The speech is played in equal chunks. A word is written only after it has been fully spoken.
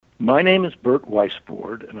My name is Bert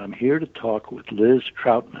Weisbord, and I'm here to talk with Liz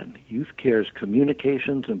Troutman, Youth Care's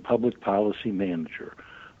Communications and Public Policy Manager,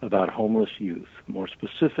 about homeless youth. More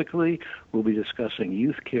specifically, we'll be discussing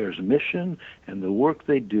Youth Care's mission and the work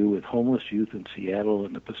they do with homeless youth in Seattle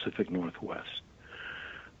and the Pacific Northwest.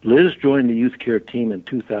 Liz joined the Youth Care team in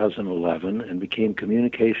 2011 and became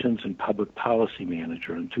Communications and Public Policy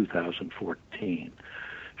Manager in 2014.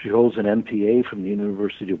 She holds an MPA from the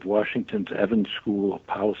University of Washington's Evans School of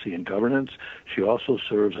Policy and Governance. She also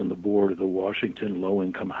serves on the board of the Washington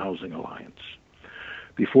Low-Income Housing Alliance.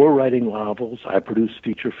 Before writing novels, I produced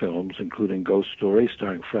feature films, including Ghost Story,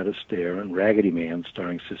 starring Fred Astaire, and Raggedy Man,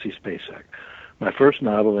 starring Sissy Spacek. My first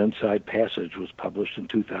novel, Inside Passage, was published in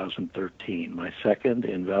 2013. My second,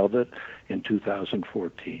 In Velvet, in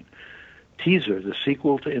 2014. Teaser, the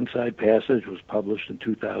sequel to Inside Passage, was published in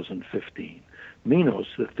 2015. Minos,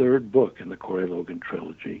 the third book in the Corey Logan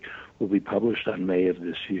trilogy, will be published on May of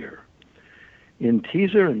this year. In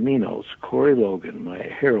Teaser and Minos, Corey Logan, my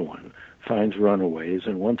heroine, finds runaways,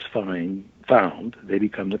 and once found, they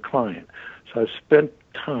become the client. So I've spent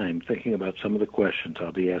time thinking about some of the questions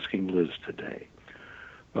I'll be asking Liz today.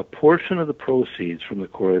 A portion of the proceeds from the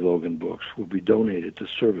Corey Logan books will be donated to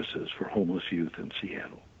services for homeless youth in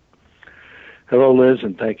Seattle. Hello, Liz,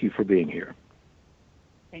 and thank you for being here.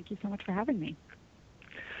 Thank you so much for having me.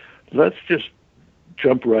 Let's just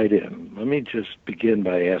jump right in. Let me just begin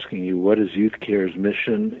by asking you, what is Youth Care's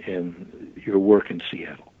mission and your work in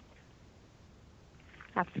Seattle?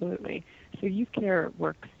 Absolutely. So Youth Care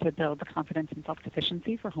works to build confidence and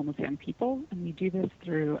self-sufficiency for homeless young people, and we do this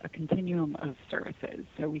through a continuum of services.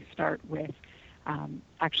 So we start with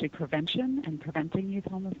actually prevention and preventing youth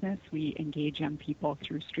homelessness. We engage young people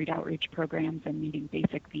through street outreach programs and meeting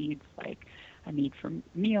basic needs like a need for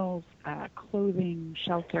meals, clothing,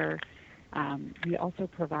 shelter. We also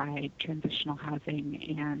provide transitional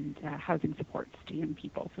housing and housing supports to young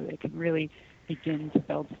people so they can really begin to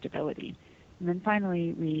build stability. And then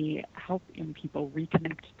finally, we help young people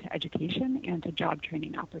reconnect to education and to job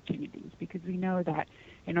training opportunities, because we know that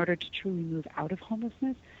in order to truly move out of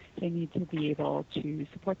homelessness, they need to be able to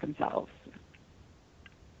support themselves.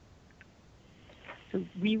 So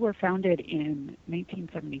we were founded in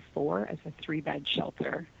 1974 as a 3-bed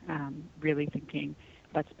shelter, really thinking,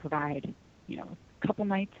 let's provide, a couple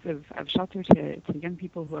nights of shelter to young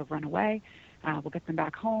people who have run away. We'll get them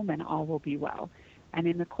back home and all will be well. And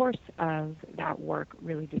in the course of that work,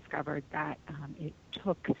 really discovered that it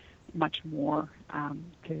took much more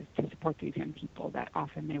to support these young people, that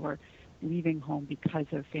often they were leaving home because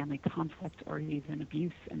of family conflict or even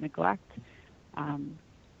abuse and neglect,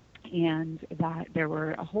 and that there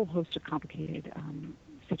were a whole host of complicated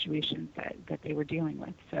situations that they were dealing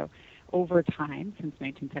with. So over time, since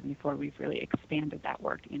 1974, we've really expanded that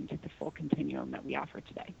work into the full continuum that we offer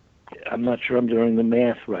today. I'm not sure I'm doing the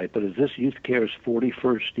math right, but is this Youth Care's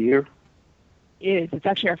 41st year? It's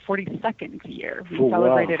actually our 42nd year. We Wow.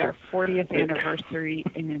 celebrated our 40th anniversary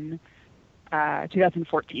in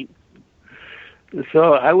 2014.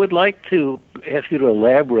 So I would like to ask you to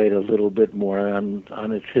elaborate a little bit more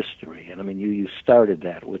on its history. And I mean, you started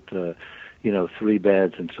that with the, 3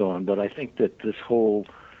 beds and so on, but I think that this whole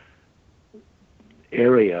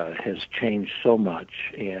area has changed so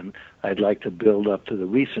much, and I'd like to build up to the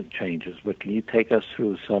recent changes, but can you take us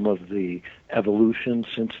through some of the evolution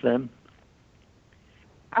since then?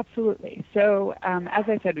 Absolutely. So as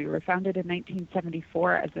I said, we were founded in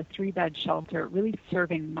 1974 as a 3-bed shelter, really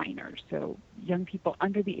serving minors, so young people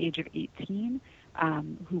under the age of 18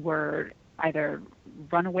 who were either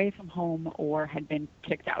run away from home or had been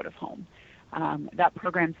kicked out of home. That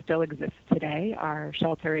program still exists today. Our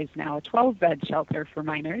shelter is now a 12-bed shelter for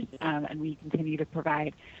minors, and we continue to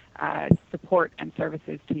provide support and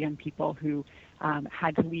services to young people who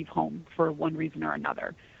had to leave home for one reason or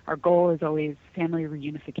another. Our goal is always family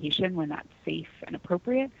reunification when that's safe and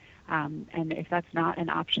appropriate, and if that's not an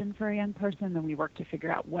option for a young person, then we work to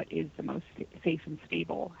figure out what is the most safe and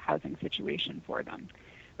stable housing situation for them.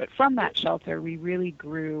 But from that shelter, we really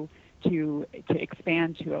grew to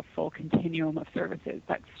expand to a full continuum of services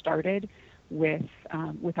that started with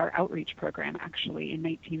our outreach program actually in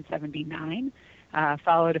 1979,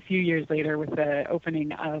 followed a few years later with the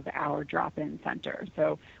opening of our drop-in center.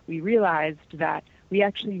 So we realized that we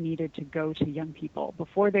actually needed to go to young people.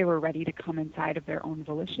 Before they were ready to come inside of their own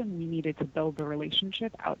volition, we needed to build the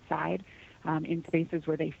relationship outside in spaces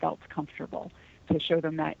where they felt comfortable, to show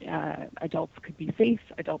them that adults could be safe,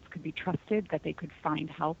 adults could be trusted, that they could find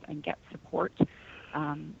help and get support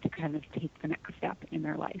to kind of take the next step in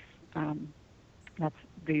their life. That's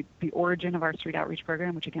the origin of our street outreach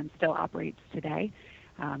program, which again still operates today.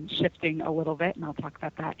 shifting a little bit, and I'll talk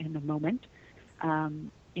about that in a moment.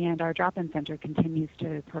 And our drop-in center continues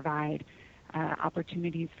to provide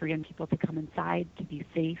opportunities for young people to come inside, to be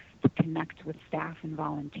safe, to connect with staff and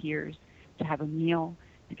volunteers, to have a meal,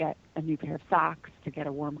 to get a new pair of socks, to get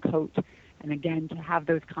a warm coat, and again, to have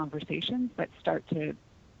those conversations that start to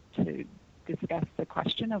discuss the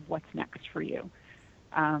question of what's next for you.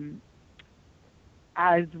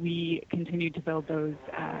 As we continue to build those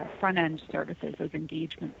front-end services, those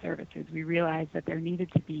engagement services, we realized that there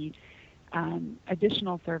needed to be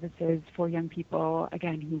additional services for young people,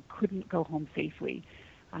 again, who couldn't go home safely.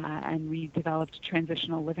 And we developed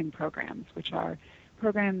transitional living programs, which are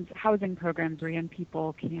housing programs where young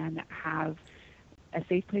people can have a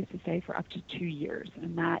safe place to stay for up to 2 years.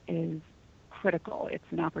 And that is critical. It's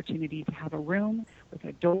an opportunity to have a room with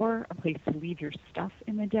a door, a place to leave your stuff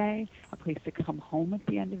in the day, a place to come home at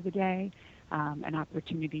the end of the day, an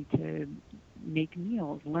opportunity to make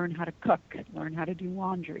meals, learn how to cook, learn how to do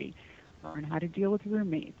laundry, learn how to deal with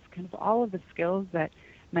roommates, kind of all of the skills that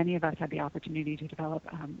many of us had the opportunity to develop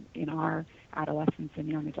in our adolescence and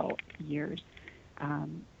young adult years.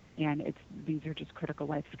 And these are just critical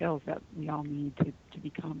life skills that we all need to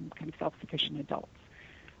become kind of self-sufficient adults.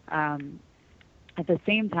 At the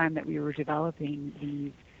same time that we were developing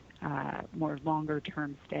these more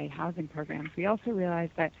longer-term stay housing programs, we also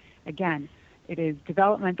realized that, again, it is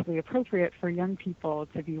developmentally appropriate for young people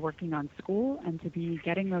to be working on school and to be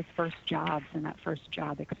getting those first jobs and that first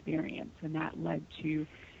job experience. And that led to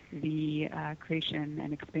the creation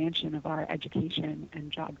and expansion of our education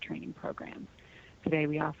and job training programs. Today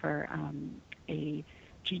we offer a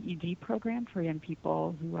GED program for young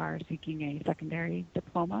people who are seeking a secondary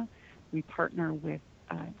diploma. We partner with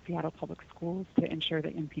Seattle Public Schools to ensure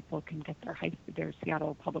that young people can get their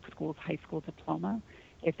Seattle Public Schools high school diploma,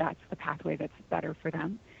 if that's the pathway that's better for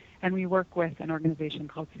them. And we work with an organization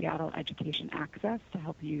called Seattle Education Access to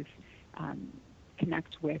help youth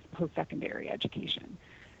connect with post-secondary education.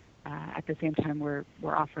 At the same time, we're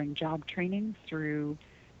offering job training through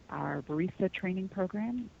our barista training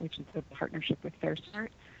program, which is a partnership with Fair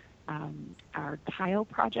Start. Our Tile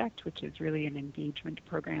project, which is really an engagement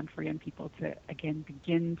program for young people to, again,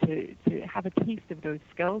 begin to have a taste of those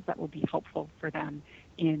skills that will be helpful for them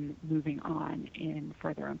in moving on in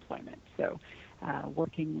further employment. So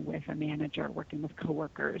working with a manager, working with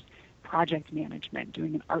coworkers, project management,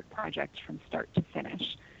 doing an art project from start to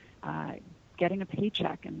finish, getting a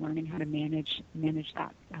paycheck and learning how to manage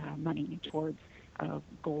that money towards a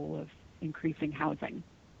goal of increasing housing.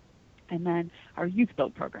 And then our Youth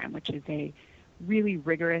Build program, which is a really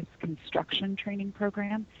rigorous construction training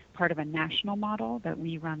program, part of a national model that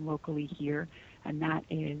we run locally here. And that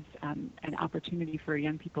is an opportunity for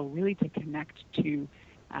young people really to connect to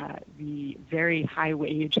the very high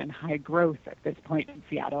wage and high growth at this point in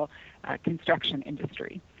Seattle construction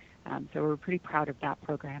industry. So we're pretty proud of that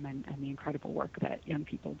program and the incredible work that young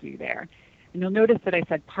people do there. And you'll notice that I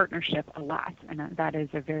said partnership a lot, and that is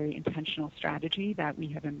a very intentional strategy that we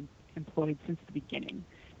have employed since the beginning,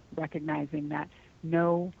 recognizing that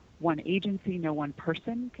no one agency, no one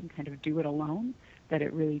person can kind of do it alone, that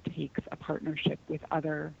it really takes a partnership with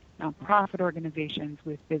other nonprofit organizations,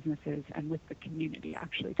 with businesses, and with the community,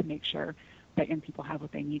 actually, to make sure that young people have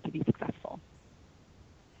what they need to be successful.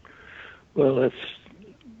 Well,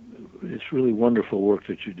 it's really wonderful work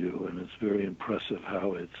that you do, and it's very impressive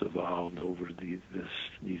how it's evolved over these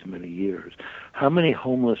many years. How many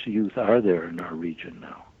homeless youth are there in our region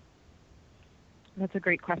now? That's a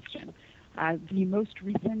great question. The most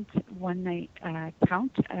recent one-night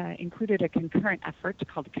count included a concurrent effort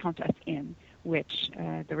called Count Us In, which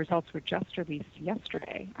the results were just released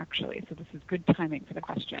yesterday, actually, so this is good timing for the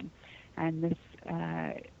question. And this,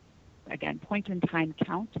 again, point-in-time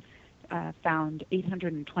count found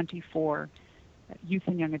 824 youth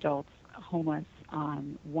and young adults homeless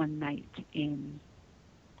on one night in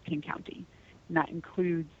King County. And that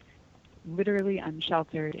includes literally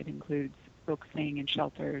unsheltered, it includes folks staying in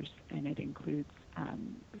shelters, and it includes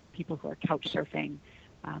people who are couch surfing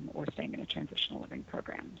or staying in a transitional living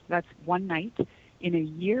program. So that's one night. In a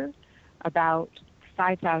year, about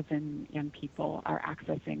 5,000 young people are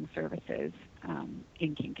accessing services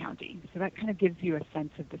in King County. So that kind of gives you a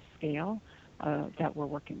sense of the scale that we're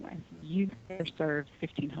working with. Youth serves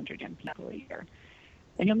 1,500 young people a year.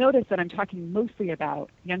 And you'll notice that I'm talking mostly about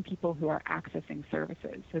young people who are accessing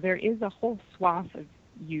services. So there is a whole swath of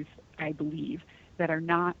youth, I believe, that are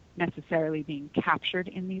not necessarily being captured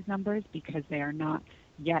in these numbers because they are not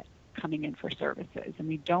yet coming in for services. And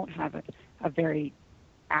we don't have a very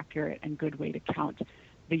accurate and good way to count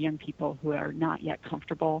the young people who are not yet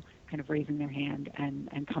comfortable kind of raising their hand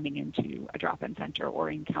and coming into a drop-in center or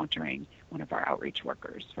encountering one of our outreach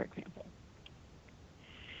workers, for example.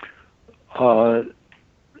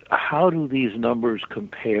 How do these numbers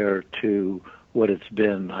compare to what it's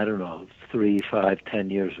been, I don't know, 3, 5, 10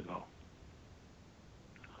 years ago?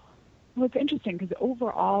 Well, it's interesting because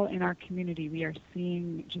overall in our community, we are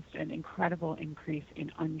seeing just an incredible increase in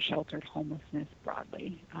unsheltered homelessness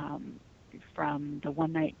broadly. From the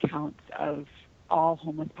one-night counts of all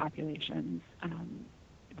homeless populations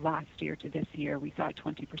last year to this year, we saw a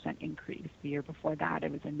 20% increase. The year before that,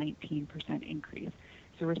 it was a 19% increase.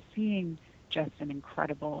 So we're seeing just an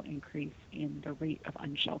incredible increase in the rate of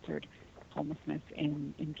unsheltered homelessness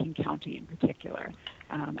in King County in particular.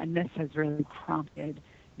 And this has really prompted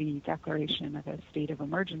the declaration of a state of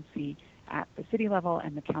emergency at the city level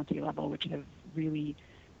and the county level, which have really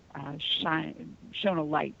shown a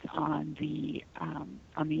light on the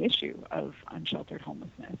issue of unsheltered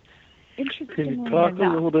homelessness. Can you talk a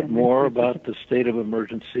little bit more about the state of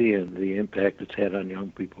emergency and the impact it's had on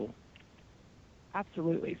young people?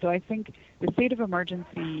 Absolutely. So I think the state of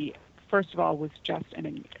emergency, first of all, was just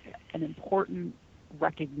an important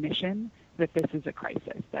recognition that this is a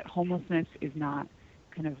crisis, that homelessness is not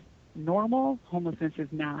kind of normal, homelessness is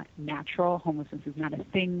not natural, homelessness is not a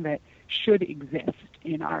thing that should exist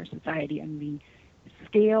in our society, and the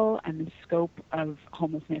scale and the scope of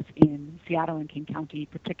homelessness in Seattle and King County,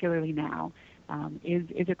 particularly now,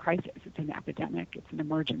 is a crisis. It's an epidemic. It's an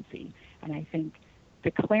emergency. And I think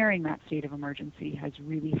declaring that state of emergency has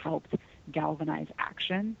really helped galvanize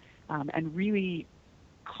action and really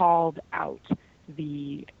called out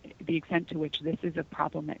the extent to which this is a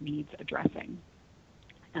problem that needs addressing.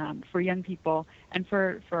 For young people and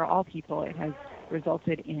for all people, it has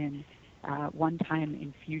resulted in one-time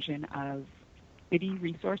infusion of city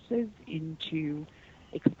resources into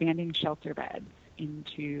expanding shelter beds,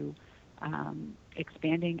 into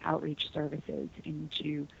expanding outreach services,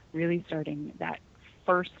 into really starting that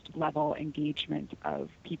first level engagement of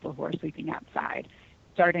people who are sleeping outside,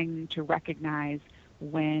 starting to recognize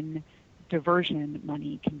when diversion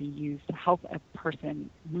money can be used to help a person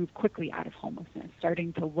move quickly out of homelessness,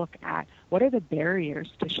 starting to look at what are the barriers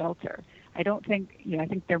to shelter. I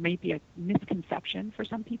think there may be a misconception for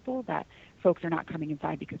some people that folks are not coming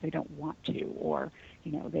inside because they don't want to, or,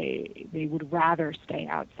 they would rather stay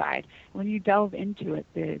outside. When you delve into it,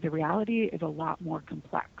 the reality is a lot more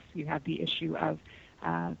complex. You have the issue of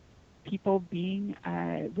people being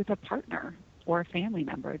with a partner or a family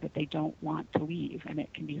member that they don't want to leave, and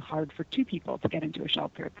it can be hard for two people to get into a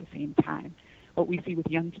shelter at the same time. What we see with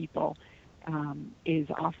young people is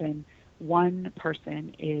often one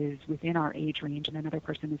person is within our age range and another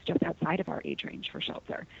person is just outside of our age range for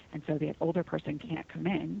shelter, and so the older person can't come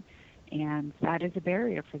in, and that is a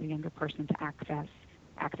barrier for the younger person to access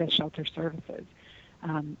shelter services.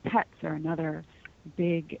 Pets are another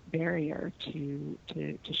big barrier to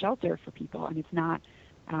shelter for people, and it's not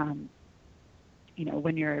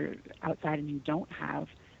when you're outside and you don't have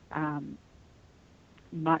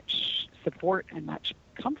much support and much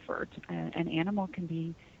comfort, an animal can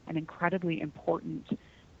be an incredibly important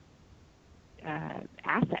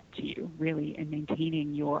asset to you, really, in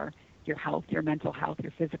maintaining your health, your mental health,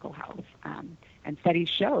 your physical health. And studies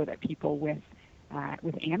show that people with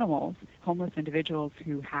animals, homeless individuals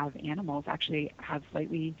who have animals, actually have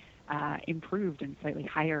slightly improved and slightly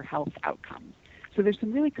higher health outcomes. So there's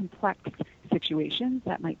some really complex situations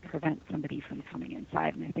that might prevent somebody from coming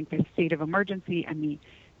inside. And I think the state of emergency and the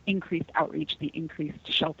increased outreach, the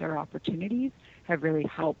increased shelter opportunities have really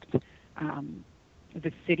helped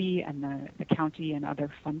the city and the county and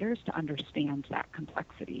other funders to understand that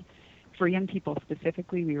complexity. For young people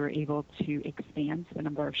specifically, we were able to expand the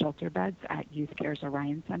number of shelter beds at Youth Care's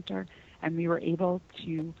Orion Center, and we were able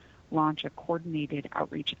to launch a coordinated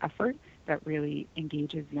outreach effort that really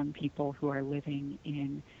engages young people who are living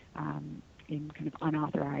in kind of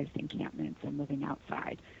unauthorized encampments and living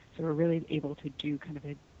outside. So we're really able to do kind of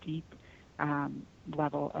a deep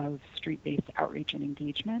level of street-based outreach and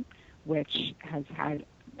engagement, which has had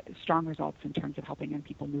strong results in terms of helping young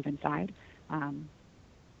people move inside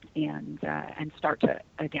and start to,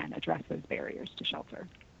 again, address those barriers to shelter.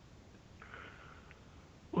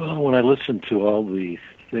 Well, when I listen to all the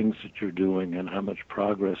things that you're doing and how much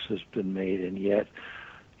progress has been made, and yet,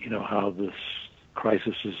 how this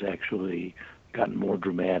crisis has actually gotten more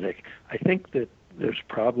dramatic, I think that there's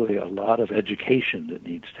probably a lot of education that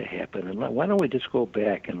needs to happen. And why don't we just go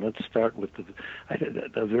back and let's start with the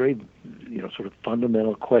very, sort of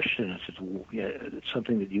fundamental question. It's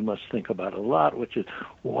something that you must think about a lot, which is,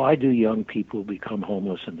 why do young people become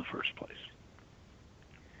homeless in the first place?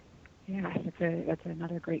 Yeah, that's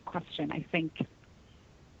another great question. I think,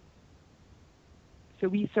 so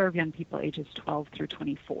we serve young people ages 12 through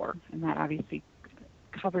 24, and that obviously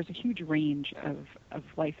covers a huge range of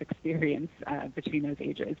life experience between those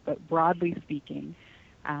ages. But broadly speaking,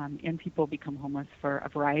 young people become homeless for a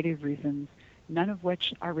variety of reasons, none of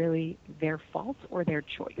which are really their fault or their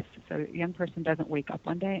choice. So a young person doesn't wake up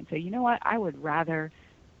one day and say, you know what, I would rather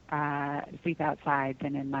sleep outside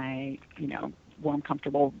than in my, warm,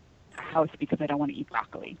 comfortable house because I don't want to eat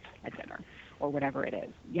broccoli at dinner or whatever it is.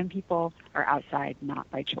 Young people are outside not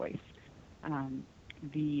by choice.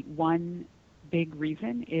 The one big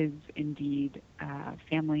reason is indeed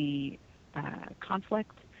family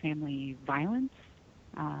conflict, family violence,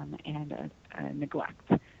 and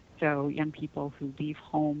neglect. So young people who leave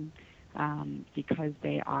home because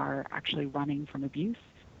they are actually running from abuse,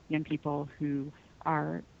 young people who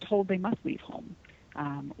are told they must leave home,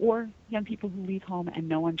 or young people who leave home and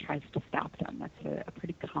no one tries to stop them. That's a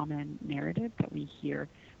pretty common narrative that we hear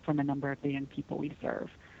from a number of the young people we serve.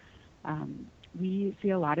 We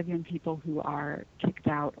see a lot of young people who are kicked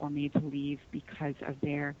out or made to leave because of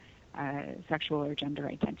their sexual or gender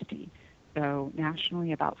identity. So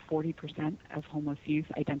nationally, about 40% of homeless youth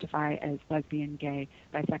identify as lesbian, gay,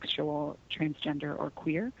 bisexual, transgender, or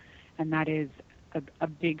queer, and that is a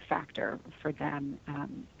big factor for them,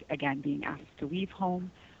 again, being asked to leave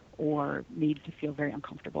home or made to feel very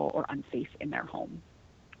uncomfortable or unsafe in their home.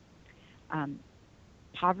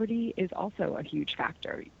 Poverty is also a huge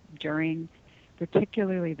factor. During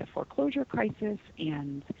particularly the foreclosure crisis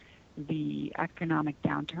and the economic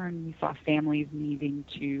downturn, we saw families needing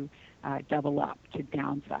to double up, to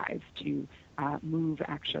downsize, to move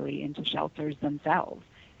actually into shelters themselves.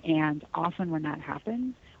 And often when that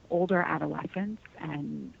happens, older adolescents,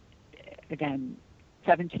 and again,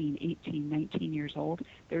 17, 18, 19 years old,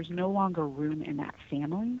 there's no longer room in that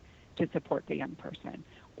family to support the young person.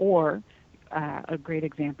 Or a great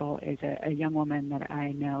example is a young woman that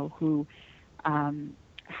I know who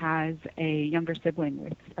has a younger sibling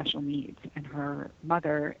with special needs, and her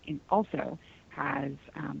mother also has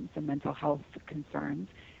some mental health concerns,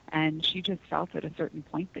 and she just felt at a certain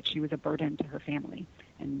point that she was a burden to her family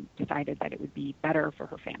and decided that it would be better for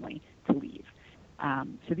her family to leave.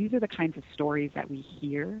 So these are the kinds of stories that we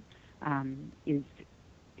hear, is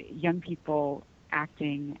young people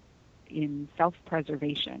acting in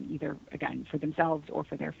self-preservation, either, again, for themselves or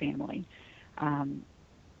for their family.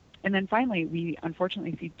 And then finally, we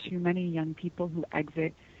unfortunately see too many young people who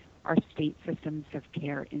exit our state systems of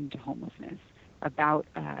care into homelessness. About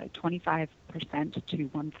 25% to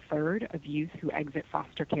one-third of youth who exit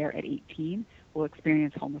foster care at 18 will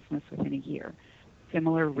experience homelessness within a year.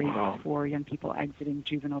 Similar rates for young people exiting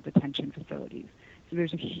juvenile detention facilities. So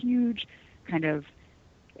there's a huge kind of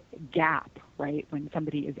gap, right, when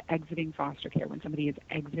somebody is exiting foster care, when somebody is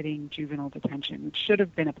exiting juvenile detention, which should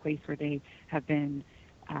have been a place where they have been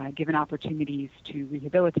given opportunities to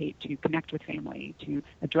rehabilitate, to connect with family, to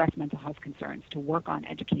address mental health concerns, to work on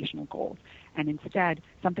educational goals. And instead,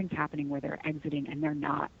 something's happening where they're exiting and they're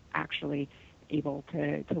not actually able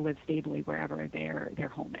to live stably wherever their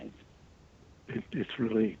home is. It's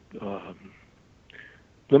really...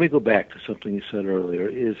 let me go back to something you said earlier.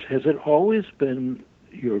 Has it always been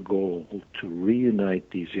your goal to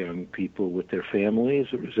reunite these young people with their families,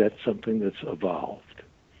 or is that something that's evolved?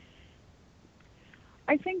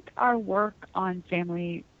 I think our work on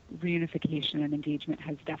family reunification and engagement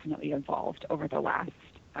has definitely evolved over the last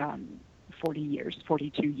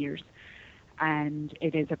 42 years. And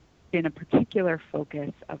it has been a particular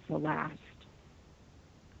focus of the last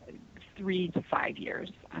 3 to 5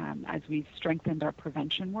 years as we've strengthened our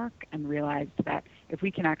prevention work and realized that if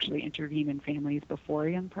we can actually intervene in families before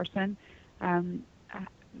a young person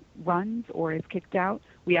runs or is kicked out,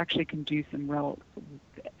 we actually can do some real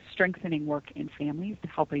strengthening work in families to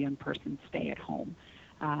help a young person stay at home.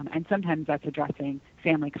 And sometimes that's addressing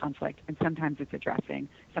family conflict, and sometimes it's addressing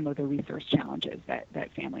some of the resource challenges that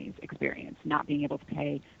families experience, not being able to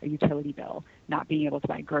pay a utility bill, not being able to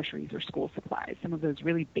buy groceries or school supplies, some of those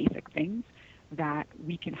really basic things that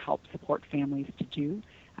we can help support families to do,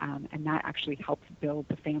 and that actually helps build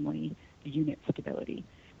the family unit stability.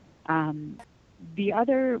 The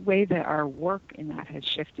other way that our work in that has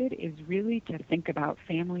shifted is really to think about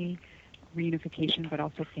family reunification, but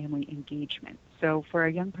also family engagement. So for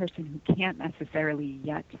a young person who can't necessarily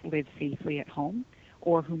yet live safely at home,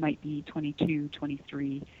 or who might be 22,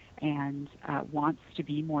 23, and wants to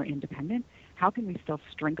be more independent, how can we still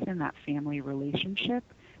strengthen that family relationship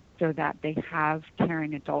so that they have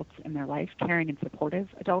caring adults in their life, caring and supportive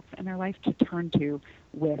adults in their life to turn to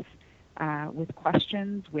with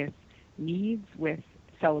questions, with needs, with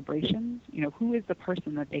celebrations, who is the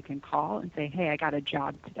person that they can call and say, hey, I got a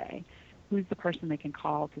job today? Who's the person they can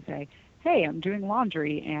call to say, hey, I'm doing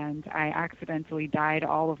laundry and I accidentally dyed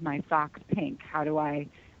all of my socks pink. How do I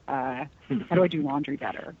do laundry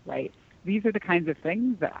better, right? These are the kinds of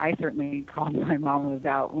things that I certainly called my mom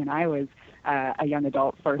about when I was a young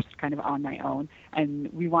adult, first kind of on my own.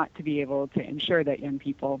 And we want to be able to ensure that young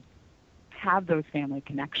people have those family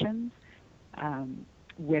connections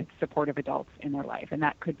with supportive adults in their life. And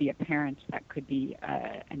that could be a parent, that could be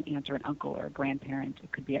an aunt or an uncle or a grandparent,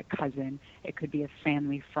 it could be a cousin, it could be a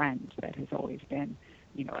family friend that has always been,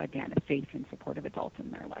 again, a safe and supportive adult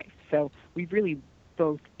in their life. So we've really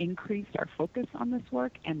both increased our focus on this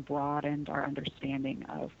work and broadened our understanding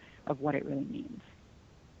of what it really means.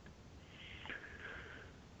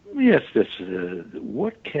 Yes,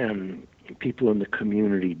 what can people in the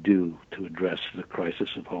community do to address the crisis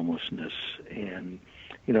of homelessness? And,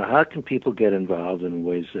 how can people get involved in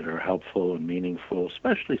ways that are helpful and meaningful,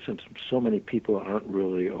 especially since so many people aren't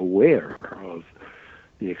really aware of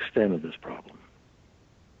the extent of this problem?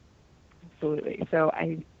 Absolutely. So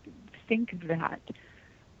I think that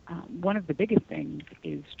one of the biggest things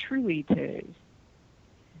is truly to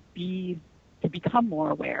become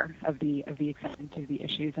more aware of the extent of the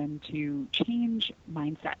issues and to change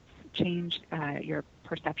mindsets, change your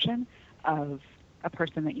perception of a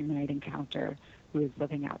person that you might encounter who is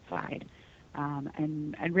living outside,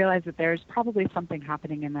 and realize that there's probably something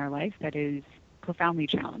happening in their life that is profoundly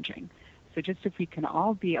challenging. So just if we can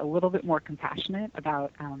all be a little bit more compassionate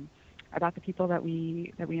about the people that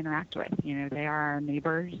we interact with. They are our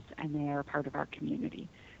neighbors and they are part of our community.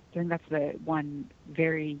 So I think that's the one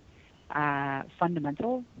very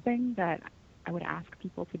fundamental thing that I would ask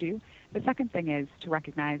people to do. The second thing is to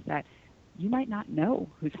recognize that you might not know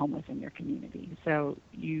who's homeless in your community. So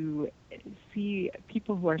you see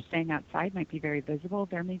people who are staying outside might be very visible.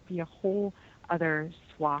 There may be a whole other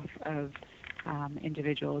swath of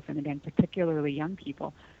individuals, and again, particularly young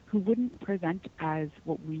people, who wouldn't present as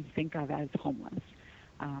what we think of as homeless.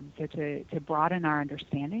 So to broaden our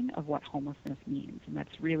understanding of what homelessness means, and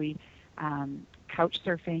that's really couch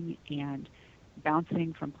surfing and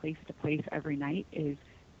bouncing from place to place every night is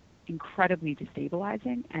incredibly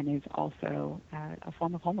destabilizing and is also a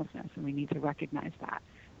form of homelessness, and we need to recognize that.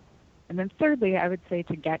 And then thirdly, I would say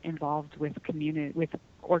to get involved with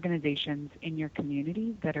organizations in your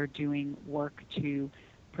community that are doing work to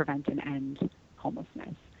prevent and end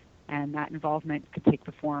homelessness. And that involvement could take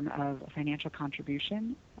the form of a financial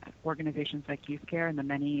contribution. Organizations like Youth Care and the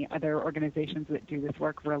many other organizations that do this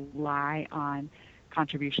work rely on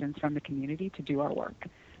contributions from the community to do our work.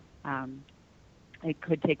 It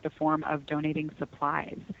could take the form of donating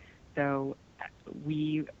supplies. So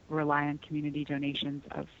we rely on community donations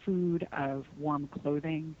of food, of warm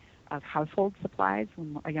clothing, of household supplies.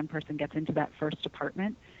 When a young person gets into that first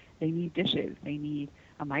apartment, they need dishes, they need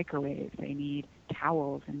a microwave, they need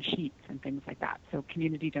towels and sheets and things like that. So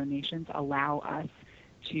community donations allow us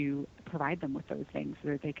to provide them with those things so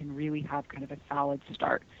that they can really have kind of a solid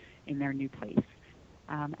start in their new place.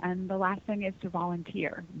 And the last thing is to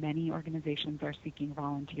volunteer. Many organizations are seeking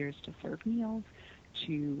volunteers to serve meals,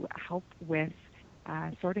 to help with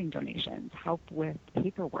sorting donations, help with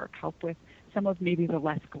paperwork, help with some of maybe the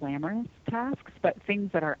less glamorous tasks, but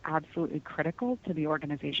things that are absolutely critical to the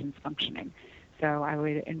organization's functioning. So I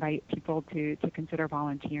would invite people to consider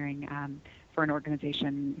volunteering for an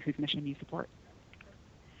organization whose mission you support.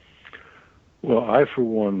 Well, I, for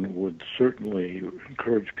one, would certainly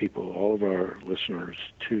encourage people, all of our listeners,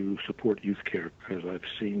 to support Youth Care, because I've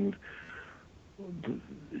seen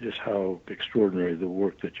just how extraordinary the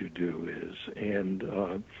work that you do is. And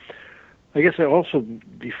I guess I also,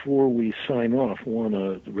 before we sign off, want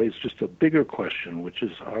to raise just a bigger question, which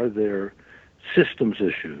is, are there systems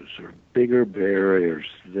issues or bigger barriers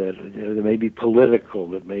that, that may be political,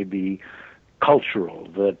 that may be cultural,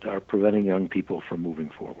 that are preventing young people from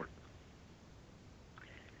moving forward?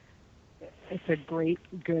 It's a great,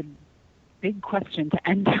 good, big question to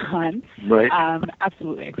end on. Right.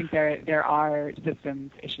 Absolutely. I think there are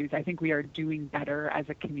systems issues. I think we are doing better as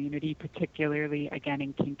a community, particularly, again,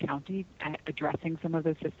 in King County, at addressing some of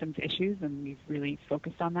those systems issues, and we've really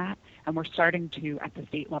focused on that. And we're starting to at the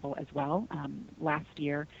state level as well. Last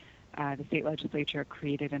year, the state legislature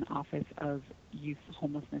created an Office of Youth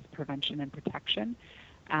Homelessness Prevention and Protection.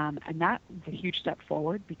 And that was a huge step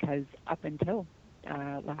forward because up until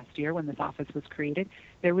last year when this office was created,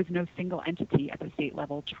 there was no single entity at the state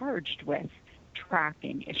level charged with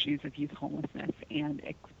tracking issues of youth homelessness and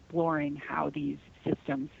exploring how these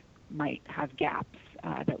systems might have gaps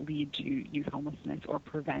that lead to youth homelessness or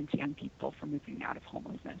prevent young people from moving out of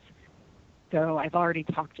homelessness. So I've already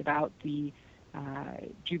talked about the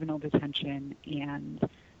juvenile detention and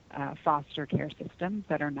foster care systems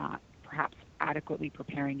that are not perhaps adequately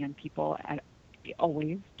preparing young people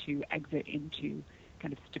always to exit into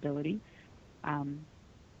kind of stability.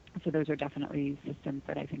 So those are definitely systems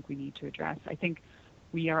that I think we need to address. I think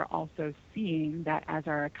we are also seeing that as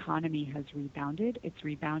our economy has rebounded, it's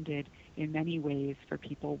rebounded in many ways for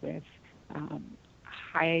people with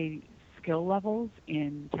high skill levels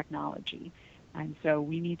in technology. And so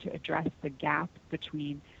we need to address the gap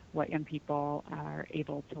between what young people are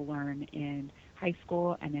able to learn in high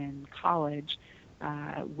school and in college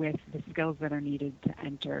with the skills that are needed to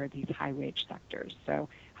enter these high-wage sectors. So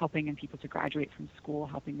helping young people to graduate from school,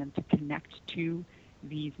 helping them to connect to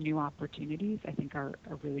these new opportunities, I think are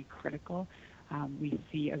really critical. We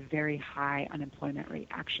see a very high unemployment rate,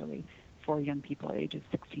 actually, for young people ages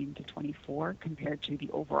 16 to 24 compared to the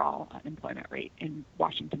overall unemployment rate in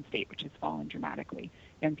Washington State, which has fallen dramatically.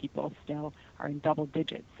 Young people still are in double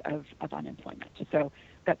digits of unemployment. So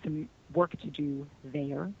that's some work to do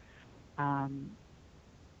there. And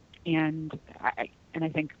I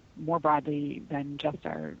think more broadly than just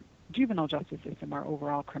our juvenile justice system, our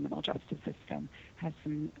overall criminal justice system has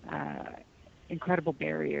some incredible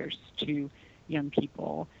barriers to young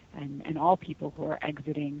people and all people who are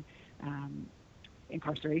exiting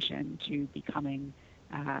incarceration to becoming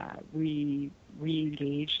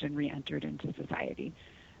re-engaged and re-entered into society.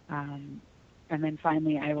 And then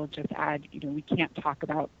finally, I will just add, we can't talk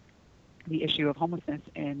about the issue of homelessness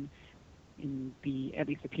in at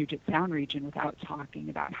least the Puget Sound region without talking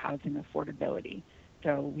about housing affordability.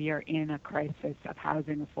 So we are in a crisis of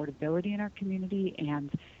housing affordability in our community, and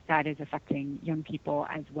that is affecting young people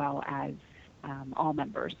as well as all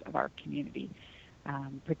members of our community.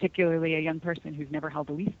 Particularly a young person who's never held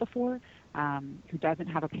a lease before, who doesn't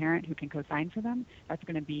have a parent who can co-sign for them,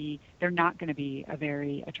 they're not going to be a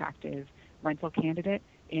very attractive rental candidate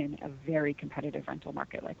in a very competitive rental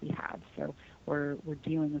market like we have. So we're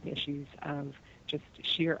dealing with issues of just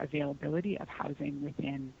sheer availability of housing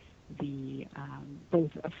within the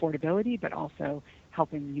both affordability, but also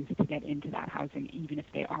helping youth to get into that housing even if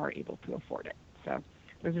they are able to afford it. So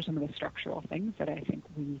those are some of the structural things that I think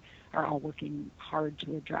we are all working hard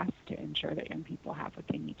to address to ensure that young people have what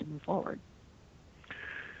they need to move forward.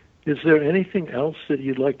 Is there anything else that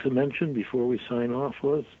you'd like to mention before we sign off,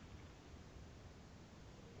 Liz?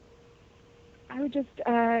 I would just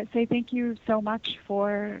say thank you so much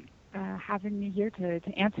for having me here to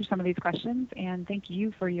answer some of these questions, and thank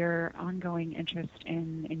you for your ongoing interest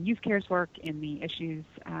in Youth Care's work, in the issues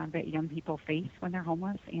that young people face when they're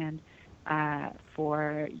homeless, and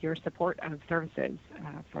for your support of services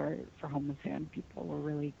for homeless young people. We're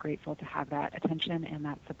really grateful to have that attention and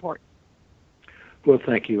that support. Well,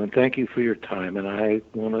 thank you, and thank you for your time. And I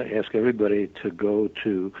want to ask everybody to go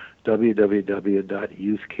to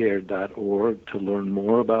www.youthcare.org to learn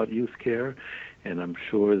more about youth care. And I'm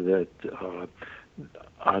sure that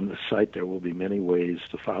on the site there will be many ways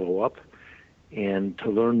to follow up. And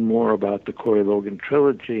to learn more about the Corey Logan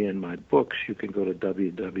Trilogy and my books, you can go to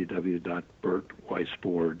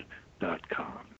www.bertweisbord.com.